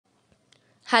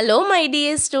Hello my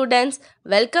dear students,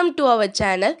 welcome to our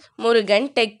channel Murugan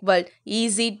Tech World.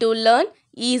 Easy to learn,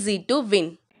 easy to win.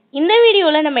 இந்த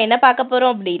வீடியோவில் நம்ம என்ன பார்க்க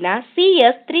போகிறோம் அப்படின்னா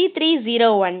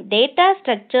CS3301 data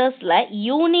ஸ்ட்ரக்சர்ஸில்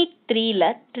unit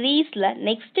 3ல ட்ரீஸில்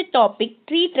next topic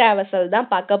tree traversal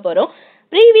தான் பார்க்க போகிறோம்.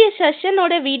 ப்ரீவியஸ்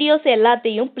செஷனோட வீடியோஸ்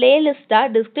எல்லாத்தையும்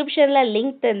பிளேலிஸ்ட்டாக டிஸ்கிரிப்ஷனில்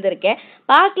லிங்க் தந்திருக்கேன்.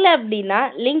 பார்க்கல அப்படின்னா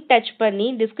லிங்க் டச் பண்ணி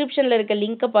டிஸ்கிரிப்ஷனில் இருக்க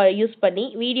லிங்க்கை யூஸ் பண்ணி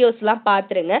வீடியோஸ்லாம்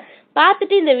பார்த்துருங்க.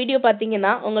 பார்த்துட்டு இந்த வீடியோ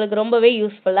பார்த்தீங்கன்னா உங்களுக்கு ரொம்பவே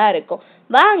யூஸ்ஃபுல்லாக இருக்கும்.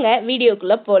 வாங்க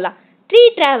வீடியோக்குள்ளே போகலாம். ட்ரீ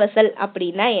ட்ராவர்சல்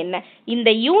அப்படின்னா என்ன? இந்த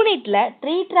யூனிட்ல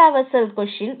ட்ரீ ட்ராவர்சல்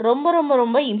கொஸ்டின்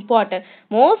ரொம்ப important,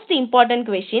 most important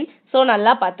question. So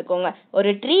நல்லா பார்த்துக்கோங்க. ஒரு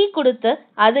ட்ரீ கொடுத்து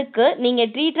அதுக்கு நீங்கள்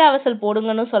ட்ரீ ட்ராவர்சல்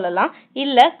போடுங்கன்னு சொல்லலாம்,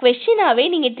 இல்லை கொஸ்டினாவே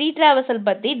நீங்கள் ட்ரீ ட்ராவர்சல்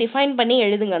பற்றி டிஃபைன் பண்ணி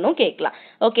எழுதுங்கன்னு கேட்கலாம்.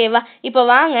 ஓகேவா? இப்போ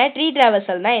வாங்க ட்ரீ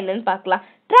ட்ராவர்சல்னா என்னன்னு பார்க்கலாம்.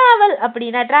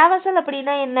 ட்ராவர்சல்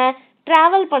அப்படின்னா என்ன?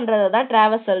 ட்ராவல் பண்ணுறது தான்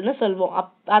ட்ராவர்சல்னு சொல்லுவோம்.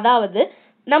 அதாவது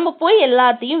நம்ம போய்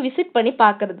எல்லாத்தையும் விசிட் பண்ணி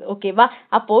பார்க்கறது. ஓகேவா?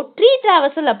 அப்போ ட்ரீ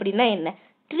ட்ராவர்சல் அப்படின்னா என்ன?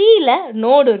 ட்ரீல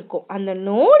நோடு இருக்கும், அந்த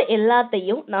நோடு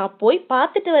எல்லாத்தையும் நான் போய்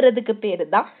பார்த்துட்டு வர்றதுக்கு பேரு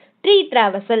தான் ட்ரீ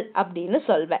ட்ராவர்சல் அப்படின்னு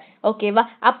சொல்வேன். ஓகேவா?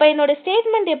 அப்ப என்னோட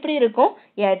ஸ்டேட்மெண்ட் எப்படி இருக்கும்?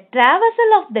 A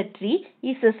traversal of the tree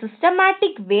is a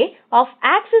systematic way of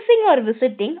accessing or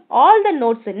visiting all the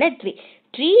nodes in a tree.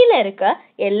 ட்ரீல இருக்க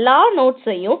எல்லா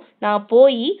நோட்ஸையும் நான்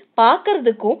போய்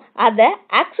பார்க்கறதுக்கும் அதை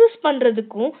ஆக்சஸ்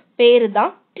பண்றதுக்கும் பேரு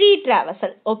தான் ட்ரீ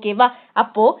ட்ராவர்சல். ஓகேவா?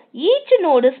 அப்போ each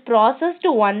note is processed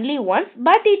only once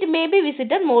but it may be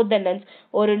visited more then once.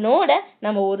 ஒரு நோடை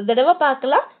நம்ம ஒரு தடவை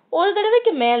பார்க்கலாம், ஒரு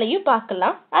தடவைக்கு மேலேயும்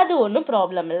பார்க்கலாம், அது ஒன்றும்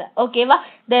ப்ராப்ளம் இல்லை. ஓகேவா?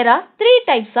 There are 3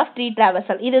 types of tree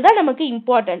traversal. இதுதான் நமக்கு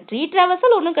இம்பார்ட்டன்ட். ட்ரீ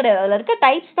ட்ராவர்சல் ஒன்றும் கிடையாது, அதில் இருக்க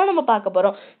டைப்ஸ் தான் நம்ம பார்க்க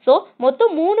போகிறோம். ஸோ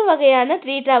மொத்தம் 3 வகையான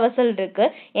ட்ரீ ட்ராவர்சல் இருக்கு.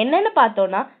 என்னன்னு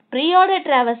பார்த்தோம்னா pre order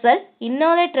traversal,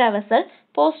 இன்ஆர்டர் traversal,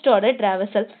 post order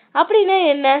traversal. அப்படின்னா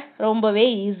என்ன? ரொம்பவே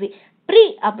ஈஸி. ப்ரீ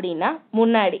அப்படின்னா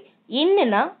முன்னாடி,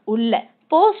 இன்னுனா உள்ள,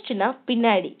 போஸ்ட்னா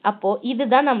பின்னாடி. அப்போ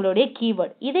இதுதான் நம்மளுடைய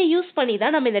கீவேர்ட். இதை யூஸ் பண்ணி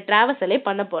தான் நம்ம இந்த ட்ராவர்சலே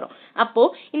பண்ண போறோம். அப்போ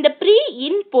இந்த ப்ரீ,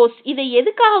 இன், போஸ்ட் இதை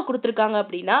எதுக்காக கொடுத்துருக்காங்க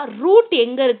அப்படின்னா ரூட்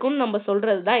எங்க இருக்குன்னு நம்ம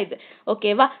சொல்றது தான் இது.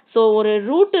 ஓகேவா? ஸோ ஒரு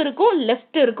ரூட் இருக்கும்,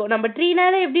 லெஃப்ட் இருக்கும். நம்ம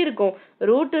ட்ரீனால எப்படி இருக்கும்?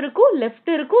 ரூட் இருக்கும், லெஃப்ட்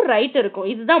இருக்கும், ரைட் இருக்கும்.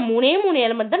 இதுதான் 3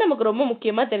 எலிமெண்ட் தான் நமக்கு ரொம்ப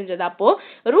முக்கியமா தெரிஞ்சது. அப்போ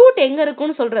ரூட் எங்க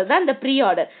இருக்குன்னு சொல்றது தான் இந்த ப்ரீ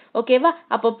ஆர்டர். ஓகேவா?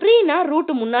 அப்போ ப்ரீனா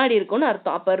ரூட் முன்னாடி இருக்கும்னு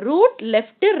அர்த்தம். அப்ப ரூட்,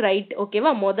 லெஃப்ட், ரைட்.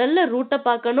 ஓகேவா? முதல்ல ரூட்டை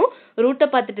பார்க்கணும், ரூட்டை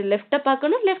பார்த்துட்டு லெஃப்ட்டை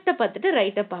பார்க்கணும், லெஃப்ட்டை பார்த்துட்டு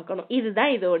ரைட்டை பார்க்கணும்.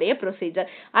 இதுதான் இதோடைய ப்ரொசீஜர்.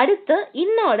 அடுத்து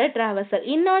இன்னோட ட்ராவர்சல்.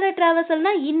 இன்னோட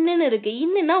ட்ராவர்சல்னா இன்னுன்னு இருக்கு.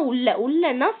 இன்னுனா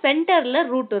உள்ளன்னா சென்டர்ல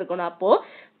ரூட் இருக்கணும். அப்போ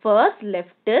ஃபர்ஸ்ட்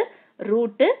லெஃப்ட்,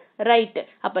 ரூட்டு, ரைட்டு.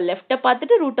 அப்ப லெஃப்ட்டை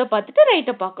பார்த்துட்டு ரூட்டை பார்த்துட்டு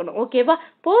ரைட்டை பார்க்கணும். ஓகேவா?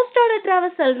 போஸ்டோட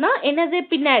ட்ராவர்சல்னா என்னது?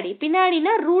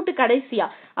 பின்னாடினா ரூட் கடைசியா.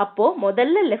 அப்போ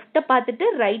முதல்ல லெஃப்ட்டை பார்த்துட்டு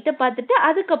ரைட்டை பார்த்துட்டு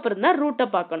அதுக்கப்புறம் தான் ரூட்டை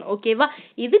பார்க்கணும். ஓகேவா?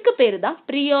 இதுக்கு பேரு தான்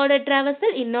pre order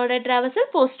traversal, இன்னோட traversal,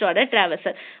 post order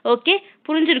traversal. Okay,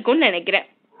 புரிஞ்சிருக்கும்னு நினைக்கிறேன்.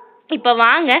 இப்ப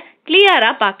வாங்க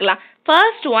கிளியரா பார்க்கலாம்.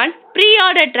 First one, pre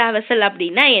order traversal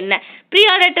அப்படின்னா என்ன? ப்ரீ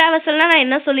ஆர்டர் ட்ராவர்சல்னா நான்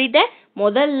என்ன சொல்லிட்டேன்?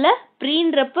 முதல்ல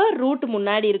ப்ரீன்றப்ப ரூட்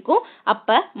முன்னாடி இருக்கும்.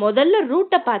 அப்ப முதல்ல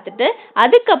ரூட்டை பார்த்துட்டு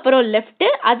அதுக்கப்புறம் லெஃப்ட்,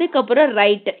 அதுக்கப்புறம்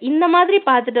ரைட், இந்த மாதிரி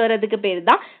பார்த்துட்டு வர்றதுக்கு பேர்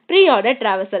தான் ப்ரீ ஆர்டர்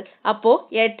ட்ராவர்சல். அப்போ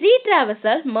a tree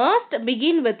traversal must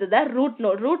begin with the root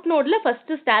node. root nodeல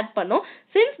first start பண்ணும்,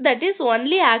 since that is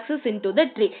only access into the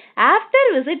tree. After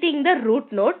visiting the root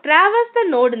node, traverse the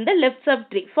node in the left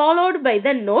subtree followed by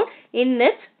the node in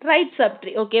its right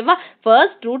subtree. ஓகேவா?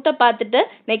 First ரூட்டை பார்த்துட்டு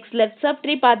next left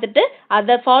subtree பார்த்துட்டு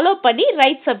அதை follow பண்ணி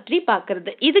right subtree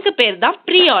பார்க்கறது. இதுக்கு பேர் தான்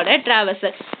ப்ரீ ஆர்டர்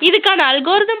ட்ராவர்சல். இதுக்கான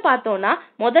அல்கோரிதம் பார்த்தோம்னா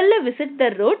முதல்ல visit the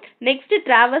root, next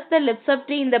traverse the left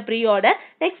subtree in the pre order,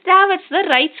 next traverse the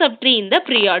right subtree in the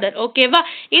pre order. ஓகேவா?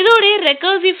 இதோடைய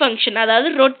ரெக்கர்சிவ் ஃபங்க்ஷன், அதாவது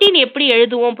ரொட்டீன் எப்படி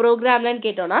எழுதுவோம் ப்ரோக்ராம்லன்னு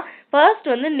கேட்டோம்னா first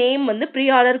name pre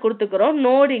order கொடுத்துக்கிறோம்,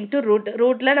 note into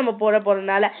ரூட்ல நம்ம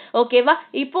போறதுனால. ஓகேவா?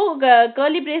 இப்போ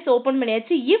கர்லி பிரேஸ் ஓபன்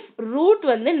பண்ணியாச்சு. இஃப் ரூட்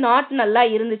நாட் நல்லா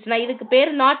இருந்துச்சுன்னா, இதுக்கு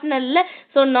பேர் நாட் நல்ல.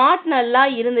 ஸோ நாட் நல்லா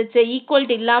இருந்துச்சு,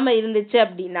 ஈக்குவல்ட்டு இல்லாம இருந்துச்சு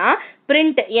அப்படின்னா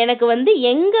பிரிண்ட் எனக்கு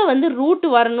எங்க ரூட்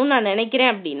வரணும்னு நான்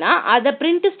நினைக்கிறேன் அப்படின்னா அதை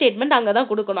பிரிண்ட் ஸ்டேட்மெண்ட் அங்கதான்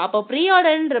கொடுக்கணும். அப்போ ப்ரீ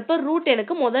ஆர்டர்ன்றப்ப ரூட்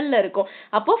எனக்கு முதல்ல இருக்கும்.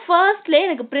 அப்போ ஃபர்ஸ்ட்ல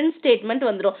எனக்கு பிரிண்ட் ஸ்டேட்மெண்ட்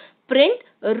வந்துடும். Print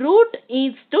root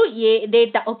is to A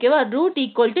data. ஓகேவா? ரூட்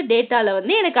ஈக்குவல் டு டேட்டால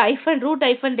எனக்கு ரூட்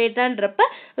டேட்டான்றப்ப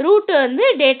ரூட்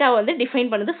டேட்டா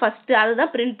டிஃபைன் பண்ணுது ஃபர்ஸ்ட்,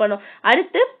 அதுதான் பிரிண்ட் பண்ணும்.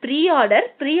 அடுத்து ப்ரீ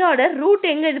ஆர்டர் ரூட்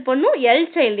எங்க இது பண்ணும்? L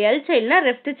சைல்டுனா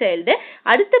left child.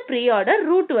 அடுத்து pre order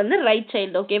root right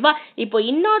child. ஓகேவா? இப்போ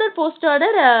இன்ஆர்டர் போஸ்ட்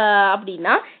ஆர்டர்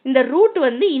அப்படின்னா இந்த ரூட்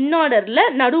இன்ஆர்டர்ல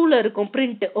நடுவுல இருக்கும்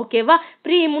பிரிண்ட். ஓகேவா?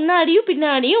 முன்னாடியும்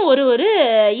பின்னாடியும் ஒரு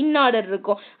இன்ஆர்டர்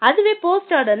இருக்கும். அதுவே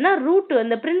போஸ்ட் ஆர்டர்னா ரூட்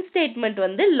அந்த பிரிண்ட் ஸ்டேட்மெண்ட்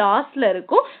லாஸ்ட்ல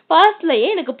இருக்கும். ஃபர்ஸ்ட்லயே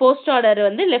எனக்கு போஸ்ட் ஆர்டர்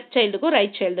லெஃப்ட் சைல்டுக்கும்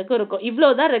ரைட் சைல்டுக்கும் இருக்கும்.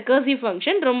 இவ்வளவுதான் ரெக்கர்சிவ்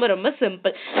ஃபங்க்ஷன். ரொம்ப ரொம்ப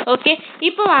சிம்பிள். ஓகே,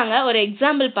 இப்போ வாங்க ஒரு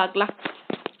எக்ஸாம்பிள் பார்க்கலாம்.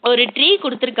 ஒரு ட்ரீ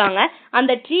கொடுத்துருக்காங்க.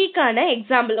 அந்த ட்ரீக்கான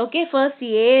எக்ஸாம்பிள். ஓகே, ஃபர்ஸ்ட்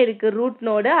ஏ இருக்கு ரூட்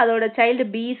நோடு, அதோட சைல்டு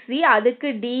பிசி, அதுக்கு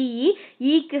டிஇ,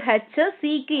 இக்கு ஹெச்,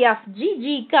 சிக்கு எஃப்ஜி,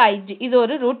 ஜிக்கு ஐஜி. இது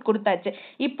ஒரு ரூட் கொடுத்தாச்சு.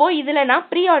 இப்போ இதுல நான்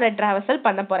ப்ரீ ஆர்டர் டிராவர்சல்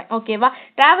பண்ண போறேன். ஓகேவா?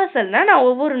 டிராவர்சல்னா நான்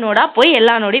ஒவ்வொரு நோடா போய்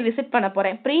எல்லா நோடையும் விசிட் பண்ண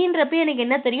போறேன். ப்ரீன்றப்ப எனக்கு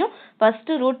என்ன தெரியும்?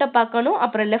 ஃபர்ஸ்ட் ரூட்டை பார்க்கணும்,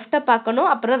 அப்புறம் லெஃப்ட்டை பார்க்கணும்,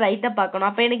 அப்புறம் ரைட்டை பார்க்கணும்.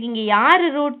 அப்போ எனக்கு இங்க யாரு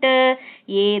ரூட்டு?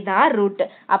 ஏ தான் ரூட்.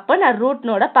 அப்போ நான் ரூட்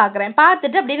நோட பார்க்குறேன்.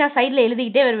 பார்த்துட்டு அப்படியே நான் சைடில்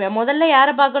எழுதிக்கிட்டே வருவேன். முதல்ல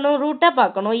யாரை பார்க்கணும்? ரூட்டை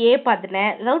பார்க்கணும். ஏ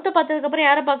பார்த்துட்டேன். ரூட்டை பார்த்ததுக்கப்புறம்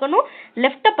யாரை பார்க்கணும்?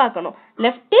 லெஃப்ட்டை பார்க்கணும்.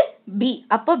 Left B.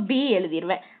 அப்போ பி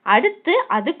எழுதிடுவேன். அடுத்து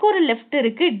அதுக்கு ஒரு லெஃப்ட்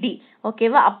இருக்கு டி.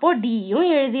 ஓகேவா? அப்போ டியும்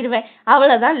எழுதிடுவேன்.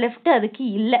 அவ்வளோதான். லெஃப்ட் அதுக்கு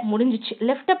இல்லை, முடிஞ்சிச்சு.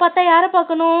 லெஃப்ட்டை பார்த்தா யாரை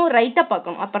பார்க்கணும்? ரைட்டை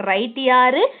பார்க்கணும். அப்போ ரைட்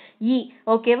யாரு? இ.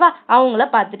 ஓகேவா? அவங்கள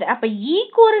பார்த்துட்டேன். அப்போ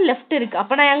ஈக்கு ஒரு லெஃப்ட் இருக்கு.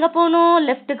 அப்போ நான் எங்கே போகணும்?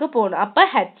 லெஃப்ட்டுக்கு போகணும். அப்போ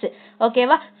ஹெச்.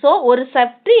 ஓகேவா? ஸோ ஒரு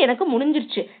சப்ட்ரி எனக்கு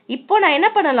முடிஞ்சிருச்சு. இப்போ நான்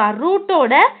என்ன பண்ணலாம்?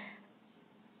 ரூட்டோட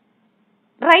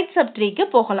ரைட் சப்ட்ரீக்கு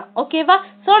போகலாம். ஓகேவா?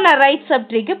 ஸோ நான் ரைட்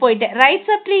சப்ட்ரீக்கு போயிட்டேன். ரைட்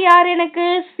சப்ட்ரீ யார் எனக்கு?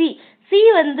 சி. சி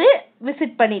வந்து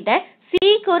விசிட் பண்ணிட்டேன்.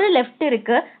 சிக்கு ஒரு லெஃப்ட்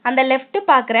இருக்கு. அந்த லெஃப்ட்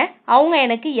பார்க்குறேன். அவங்க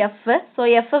எனக்கு எஃப். ஸோ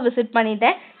எஃப் விசிட்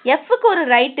பண்ணிட்டேன். எஃப்க்கு ஒரு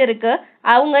ரைட் இருக்கு.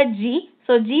 அவங்க ஜி.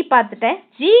 ஸோ ஜி பார்த்துட்டேன்.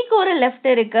 ஜிக்கு ஒரு லெஃப்ட்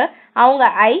இருக்கு. அவங்க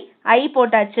ஐ. ஐ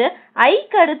போட்டாச்சு.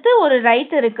 ஐக்கு அடுத்து ஒரு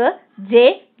ரைட் இருக்கு. ஜே.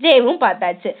 ஜேவும்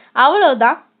பார்த்தாச்சு.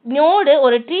 அவ்வளோதான். நோடு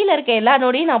ஒரு ட்ரீல இருக்க எல்லா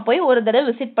நோடையும் நான் போய் ஒரு தடவை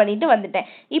விசிட் பண்ணிட்டு வந்துட்டேன்.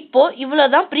 இப்போ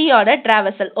இவ்வளவுதான் ப்ரீ ஆர்டர்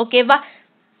டிராவர்சல். ஓகேவா?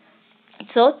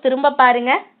 ஸோ திரும்ப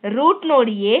பாருங்க. ரூட்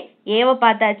நோடு ஏவை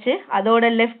பார்த்தாச்சு. அதோட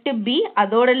லெஃப்ட் பி,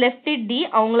 அதோட லெஃப்ட் டி,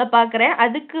 அவங்கள பார்க்குறேன்.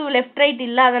 அதுக்கு லெஃப்ட் ரைட்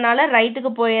இல்லாதனால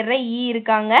ரைட்டுக்கு போயிடுறேன். இ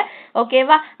இருக்காங்க.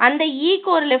 ஓகேவா? அந்த ஈக்கு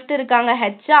ஒரு லெஃப்ட் இருக்காங்க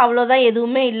ஹெச். அவ்வளோதான்,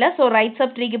 எதுவுமே இல்லை. ஸோ ரைட்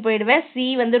சப் ட்ரீக்கு போயிடுவேன். சி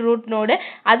வந்து ரூட் நோடு.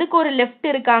 அதுக்கு ஒரு லெஃப்ட்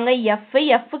இருக்காங்க எஃப்.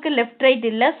 எஃப்க்கு லெஃப்ட் ரைட்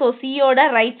இல்லை. ஸோ சியோட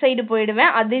ரைட் சைடு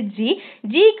போயிடுவேன். அது ஜி.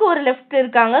 ஜிக்கு ஒரு லெஃப்ட்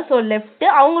இருக்காங்க. So left.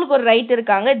 அவங்களுக்கு ஒரு ரைட்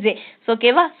இருக்காங்க ஜே.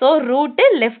 ஓகேவா? So route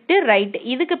left right.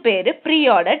 இதுக்கு பேரு ப்ரீ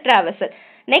ஆர்டர் டிராவர்சல்.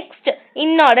 நெக்ஸ்ட்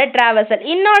இன்னார்டர் டிராவர்சல்.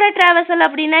 இன்னார்டர் டிராவர்சல்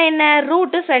அப்படின்னா என்ன?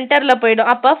 ரூட்டு சென்டர்ல போயிடும்.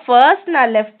 அப்போ ஃபர்ஸ்ட்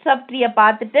நான் லெஃப்ட் சப் ட்ரீயை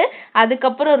பார்த்துட்டு,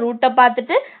 அதுக்கப்புறம் ரூட்டை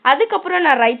பார்த்துட்டு, அதுக்கப்புறம்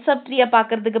நான் ரைட் சப் ட்ரீயை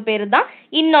பார்க்கறதுக்கு பேரு தான்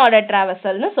இன்னார்டர்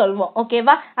டிராவர்சல்னு சொல்லுவோம்.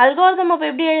 ஓகேவா? அல்காரிதம் அப்போ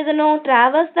எப்படி எழுதணும்?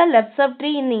 Traverse the left sub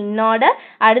tree இன் இன்னார்டர்,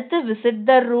 அடுத்து விசிட்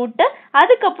த ரூட்,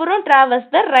 அதுக்கப்புறம் traverse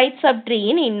the right sub tree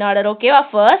இன் இன்னார்டர். ஓகேவா?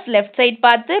 ஃபர்ஸ்ட் லெஃப்ட் சைட்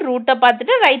பார்த்து ரூட்டை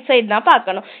பார்த்துட்டு ரைட் சைடு தான்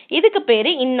பார்க்கணும். இதுக்கு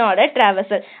பேரு இன்னார்டர்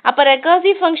டிராவர்சல். அப்போ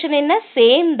ரெக்கர்சிவ் ஃபங்க்ஷன் என்ன?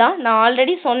 சேம் தான். நான்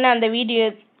ஆல்ரெடி சொன்னேன் அந்த வீடியோ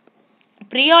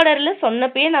ப்ரீ ஆர்டர்ல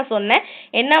சொன்னப்பே நான் சொன்னேன்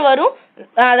என்ன வரும்,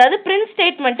 அதாவது பிரிண்ட்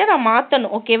ஸ்டேட்மெண்ட்டை நான்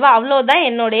மாற்றணும். ஓகேவா? அவ்வளோதான்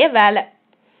என்னுடைய வேலை.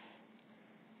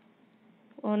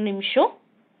 ஒரு நிமிஷம்.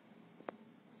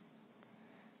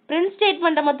 பிரிண்ட்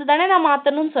ஸ்டேட்மெண்ட்டை மட்டும் தானே நான்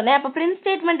மாற்றணும்னு சொன்னேன். அப்போ பிரிண்ட்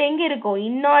ஸ்டேட்மெண்ட் எங்கே இருக்கும்?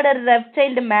 இன்னார்டர் லெஃப்ட்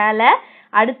சைல்டு மேலே,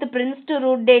 அடுத்து பிரின்ஸ் டு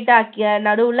ரூட் டேட்டா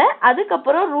நடுவில்,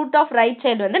 அதுக்கப்புறம் ரூட் ஆஃப் ரைட்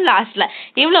சைடு வந்து லாஸ்ட்ல.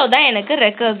 இவ்வளவுதான் எனக்கு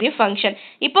ரெக்கர்சிவ் ஃபங்க்ஷன்.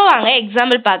 இப்போ வாங்க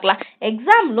எக்ஸாம்பிள் பார்க்கலாம்.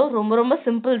 எக்ஸாம்பிளும் ரொம்ப ரொம்ப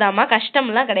சிம்பிள் தாம்மா,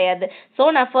 கஷ்டம்லாம் கிடையாது. ஸோ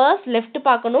நான் ஃபர்ஸ்ட் லெஃப்ட்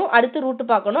பார்க்கணும், அடுத்து ரூட்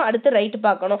பார்க்கணும், அடுத்து ரைட்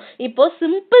பார்க்கணும். இப்போ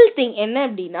சிம்பிள் திங் என்ன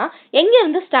அப்படின்னா, எங்க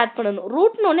இருந்து ஸ்டார்ட் பண்ணணும்?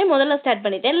 ரூட்னோடனே முதல்ல ஸ்டார்ட்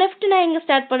பண்ணிட்டேன். லெஃப்ட் நான் எங்க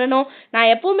ஸ்டார்ட் பண்ணணும்?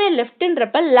 நான் எப்பவுமே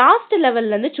லெஃப்ட்ன்றப்ப லாஸ்ட்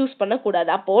லெவல்ல இருந்து சூஸ்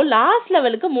பண்ணக்கூடாது. அப்போ லாஸ்ட்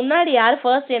லெவலுக்கு முன்னாடி யார்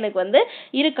ஃபர்ஸ்ட் எனக்கு வந்து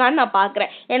இருக்கான்னு நான்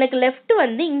பார்க்குறேன். எனக்கு லெஃப்ட்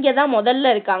வந்து இங்கே தான் முதல்ல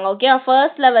இருக்காங்க. ஓகே,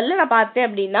 ஃபர்ஸ்ட் லெவலில் நான் பார்த்தேன்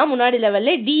அப்படின்னா முன்னாடி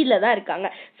லெவலில் டியில் தான் இருக்காங்க.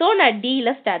 ஸோ நான் டியில்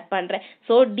ஸ்டார்ட் பண்ணுறேன்.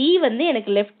 ஸோ டி வந்து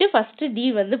எனக்கு லெஃப்ட், ஃபஸ்ட்டு டி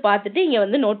வந்து பார்த்துட்டு இங்கே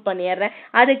வந்து நோட் பண்ணிடுறேன்.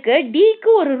 அதுக்கு டிக்கு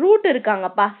ஒரு ரூட்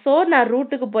இருக்காங்கப்பா. ஸோ நான்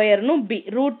ரூட்டுக்கு போயிடணும். பி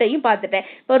ரூட்டையும் பார்த்துட்டேன்.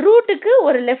 இப்போ ரூட்டுக்கு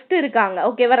ஒரு லெஃப்ட் இருக்காங்க.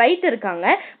 ஓகேவா? ரைட் இருக்காங்க.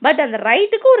 பட் அந்த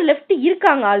ரைட்டுக்கு ஒரு லெஃப்ட்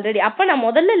இருக்காங்க ஆல்ரெடி. அப்போ நான்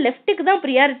முதல்ல லெஃப்ட்டுக்கு தான்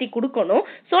ப்ரியாரிட்டி கொடுக்கணும்.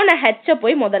 ஸோ நான் ஹெச்சை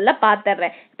போய் முதல்ல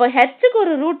பார்த்துட்றேன். இப்போ ஹெச்சுக்கு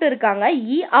ஒரு ரூட் இருக்காங்க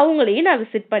இ, அவங்களையும் நான்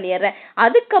விசிட் பண்ணிடுறேன்.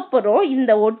 அதுக்கப்புறம்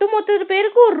இந்த ஒட்டுமொத்த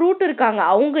பேருக்கு ஒரு ரூட் இருக்காங்க,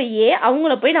 அவங்க ஏ,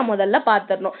 அவங்கள போய் நான் முதல்ல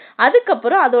பார்த்துடணும்.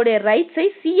 அதுக்கப்புறம் அதோடைய ரைட்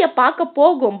சைட் சியை பார்க்க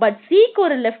போகும். பட் சிக்கு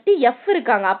ஒரு லெஃப்ட் எஃப்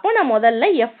இருக்காங்க. அப்போ நான் முதல்ல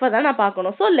எஃப் தான் நான்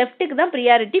பார்க்கணும். ஸோ லெஃப்ட்டுக்கு தான்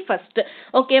ப்ரியாரிட்டி ஃபர்ஸ்ட்.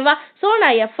 ஓகேவா? ஸோ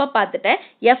நான் எஃப் பார்த்துட்டேன்.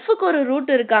 எஃப்க்கு ஒரு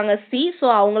ரூட் இருக்காங்க சி, ஸோ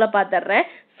அவங்கள பார்த்துடுறேன்.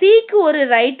 சிக்கு ஒரு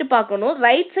ரைட்டு பார்க்கணும்.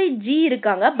 ரைட் சைட் ஜி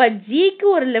இருக்காங்க. பட் ஜிக்கு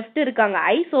ஒரு லெஃப்ட் இருக்காங்க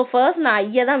ஐ. ஸோ ஃபர்ஸ்ட் நான்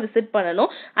ஐயை தான் விசிட்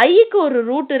பண்ணணும். ஐக்கு ஒரு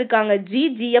ரூட் இருக்காங்க ஜி,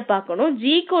 ஜியை பார்க்கணும்.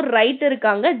 ஜிக்கு ஒரு ரைட்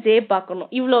இருக்காங்க ஜே பார்க்கணும்.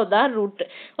 இவ்வளோதான் ரூட்.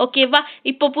 ஓகேவா?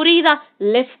 இப்போ புரியுதா?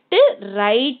 லெஃப்ட்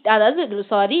ரைட், அதாவது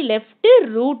சாரி லெஃப்ட்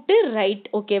ரூட்டு ரைட்.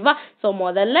 ஓகேவா? ஸோ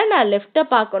முதல்ல நான் லெஃப்ட்டை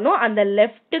பார்க்கணும். அந்த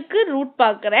லெஃப்ட்டுக்கு ரூட்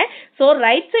பார்க்குறேன். ஸோ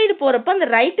ரைட் சைடு போகிறப்ப அந்த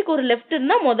ரைட்டுக்கு ஒரு லெஃப்ட்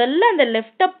இருந்தால் முதல்ல அந்த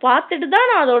லெஃப்ட்டை பார்த்துட்டு தான்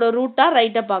நான் அதோட ரூட்டா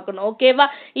ரைட்டை பார்க்கணும். ஓகேவா?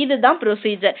 இதுதான்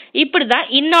ப்ரொசீஜர். இப்படிதான்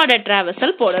இன்னார்டர்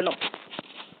டிராவர்சல் போடணும்.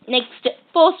 Next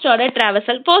post order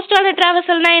டிராவர்சல். Post order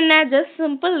டிராவர்சல்னா என்ன? Just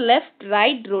simple left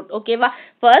right root. ஓகேவா?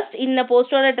 First in a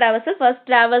post order traversal, first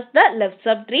traverse the left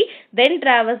subtree, then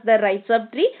traverse the right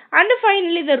subtree, and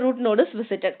finally the root node is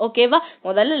visited. ஓகேவா?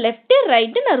 முதல்ல left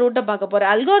right நான் ரூட்டை பார்க்க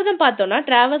போறேன். Algorithm பார்த்தோம்னா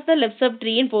traverse the left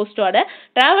subtree in post order,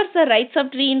 traverse the right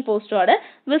subtree in post order,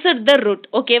 visit the root.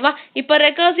 ஓகேவா? இப்போ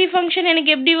ரெகர்சிவ் function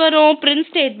எனக்கு எப்படி வரும்? பிரிண்ட்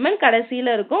ஸ்டேட்மெண்ட்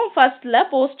கடைசியில இருக்கும். ஃபர்ஸ்ட்ல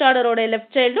போஸ்ட் ஆர்டரோட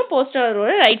லெஃப்ட் சைல்டும் போஸ்ட்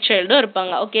ஆர்டரோட ரைட் சைல்டும்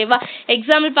இருப்பாங்க. ஓகேவா?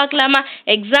 எக்ஸாம்பிள் பார்க்கலாமா?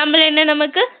 எக்ஸாம்பிள் என்ன?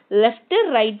 நமக்கு லெஃப்ட்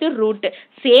ரைட் ரூட்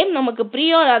சேம் நமக்கு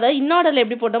அதாவது இன்னார்டர்ல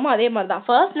எப்படி போட்டோமோ அதே மாதிரி தான்.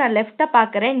 ஃபர்ஸ்ட் நான் லெஃப்ட்டை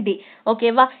பார்க்குறேன் டி.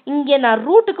 ஓகேவா? இங்கே நான்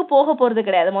ரூட்டுக்கு போக போகிறது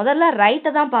கிடையாது, முதல்ல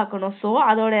ரைட்டை தான் பார்க்கணும். ஸோ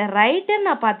அதோட ரைட்டை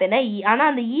நான் பார்த்தேன்னா ஆனால்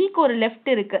அந்த ஈக்கு ஒரு லெஃப்ட்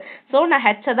இருக்கு. ஸோ நான்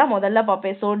ஹெச்சை தான் முதல்ல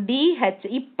பார்ப்பேன். ஸோ டிஹெச்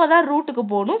இப்போ தான் ரூட்டுக்கு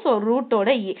போகணும். ஸோ ரூட்டோட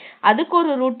இ அதுக்கு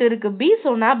ஒரு ரூட் இருக்கு பி.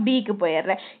 ஸோ நான் பிக்கு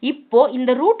போயிடுறேன். இப்போ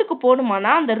இந்த ரூட்டுக்கு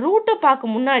போகணுமானா அந்த ரூட்டை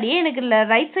பார்க்க முன்னாடியே எனக்கு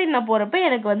ரைட் சைடு நான் போகிறப்ப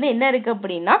எனக்கு என்ன இருக்கு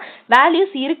அப்படின்னா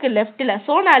வேல்யூஸ் இருக்கு லெஃப்ட்டில்.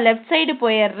 ஸோ நான் லெஃப்ட் சைடு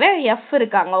போயிடுறேன். எஃப்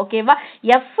இருக்காங்க. ஓகேவா?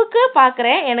 எஃப்க்கு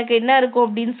பார்க்குறேன் எனக்கு என்ன இருக்கும்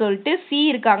அப்படின்னு சொல்லிட்டு சி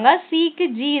இருக்காங்க, சிக்கு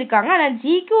ஜி இருக்காங்க, ஆனால்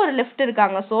ஜிக்கு ஒரு லெஃப்ட்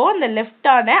இருக்காங்க. ஸோ அந்த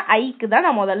லெஃப்டான ஐக்கு தான்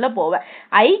நான் முதல்ல போவேன்.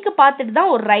 ஐக்கு பார்த்துட்டு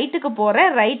தான் ஒரு ரைட்டுக்கு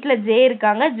போகிறேன். ரைட்டில் ஜே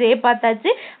இருக்காங்க, ஜே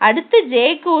பார்த்தாச்சு. அடுத்து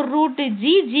ஜேக்கு ஒரு ரூட்டு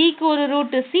ஜி, ஜிக்கு ஒரு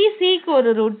ரூட்டு சி, சிக்கு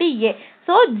ஒரு ரூட்டு ஏ.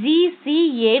 ஸோ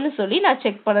ஜிசிஏன்னு சொல்லி நான்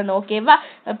செக் பண்ணணும். ஓகேவா?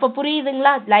 இப்போ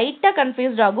புரியுதுங்களா? லைட்டாக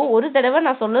கன்ஃபியூஸ்ட் ஆகும். ஒரு தடவை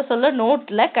நான் சொல்ல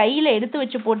நோட்டில் கையில் எடுத்து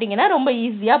வச்சு போட்டிங்கன்னா ரொம்ப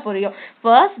ஈஸியாக புரியும்.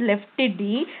 ஃபர்ஸ்ட் லெஃப்ட்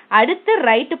டி, அடுத்து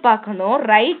ரைட்டு பார்க்கணும்.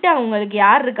 ரைட்டு அவங்களுக்கு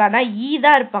யார் இருக்கானா இ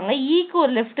தான் இருப்பாங்க. ஈக்கு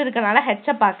ஒரு லெஃப்ட் இருக்கனால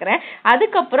ஹெச்சை பார்க்குறேன்.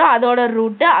 அதுக்கப்புறம் அதோட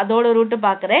ரூட்டு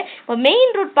பார்க்குறேன். இப்போ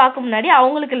மெயின் ரூட் பார்க்க முன்னாடி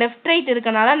அவங்களுக்கு லெஃப்ட் ரைட்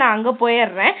இருக்கனால நான் அங்கே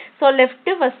போயிடுறேன். So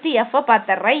left first எஃப்பை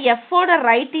பார்த்துட்றேன். எஃப்போட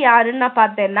ரைட்டு யாருன்னு நான்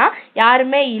பார்த்தேன்னா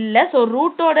யாருமே இல்லை. ஸோ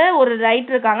ரூட்டோட ஒரு ரைட்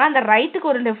இருக்காங்க, அந்த ரைட்டுக்கு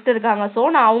ஒரு லெஃப்ட் இருக்காங்க. ஸோ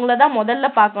நான் அவங்கள தான் முதல்ல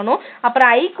பார்க்கணும். அப்புறம்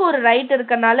ஐக்கு ஒரு ரைட்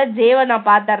இருக்கனால ஜேவை நான்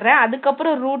பார்த்துட்றேன்.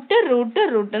 அதுக்கப்புறம்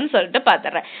ரூட்டுன்னு சொல்லிட்டு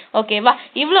பார்த்துட்றேன். ஓகேவா?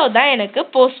 இவ்வளவுதான் எனக்கு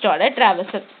போஸ்ட் ஆர்டர்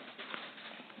டிராவர்சல்.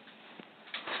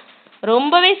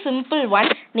 ரொம்பவே சிம்பிள்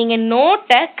ஒன். நீங்க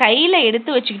நோட்டை கையில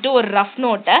எடுத்து வச்சுக்கிட்டு ஒரு ரஃப்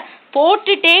நோட்டை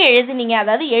போட்டுட்டே எழுதுனீங்க,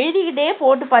 அதாவது எழுதிக்கிட்டே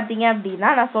போட்டு பார்த்தீங்க அப்படின்னா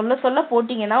நான் சொல்ல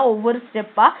போட்டிங்கன்னா ஒவ்வொரு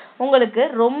ஸ்டெப்பாக உங்களுக்கு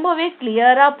ரொம்பவே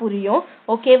கிளியராக புரியும்.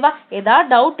 ஓகேவா? ஏதாவது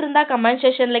டவுட் இருந்தால் கமெண்ட்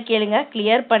செஷனில் கேளுங்க,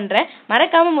 கிளியர் பண்ணுறேன்.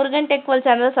 மறக்காமல் முருகன் டெக் வேர்ல்ட்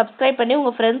சேனலை சப்ஸ்கிரைப் பண்ணி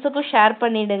உங்கள் ஃப்ரெண்ட்ஸுக்கும் ஷேர்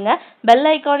பண்ணிவிடுங்க. பெல்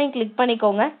ஐக்கானையும் கிளிக்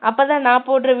பண்ணிக்கோங்க. அப்போ தான் நான்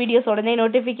போடுற வீடியோஸ் உடனே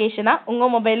நோட்டிஃபிகேஷனாக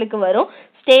உங்கள் மொபைலுக்கு வரும்.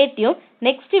 Stay tune.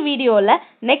 நெக்ஸ்ட் வீடியோவில்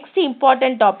நெக்ஸ்ட்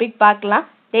இம்பார்ட்டன்ட் டாபிக் பார்க்கலாம்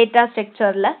டேட்டா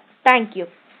ஸ்ட்ரக்சரில். தேங்க்யூ.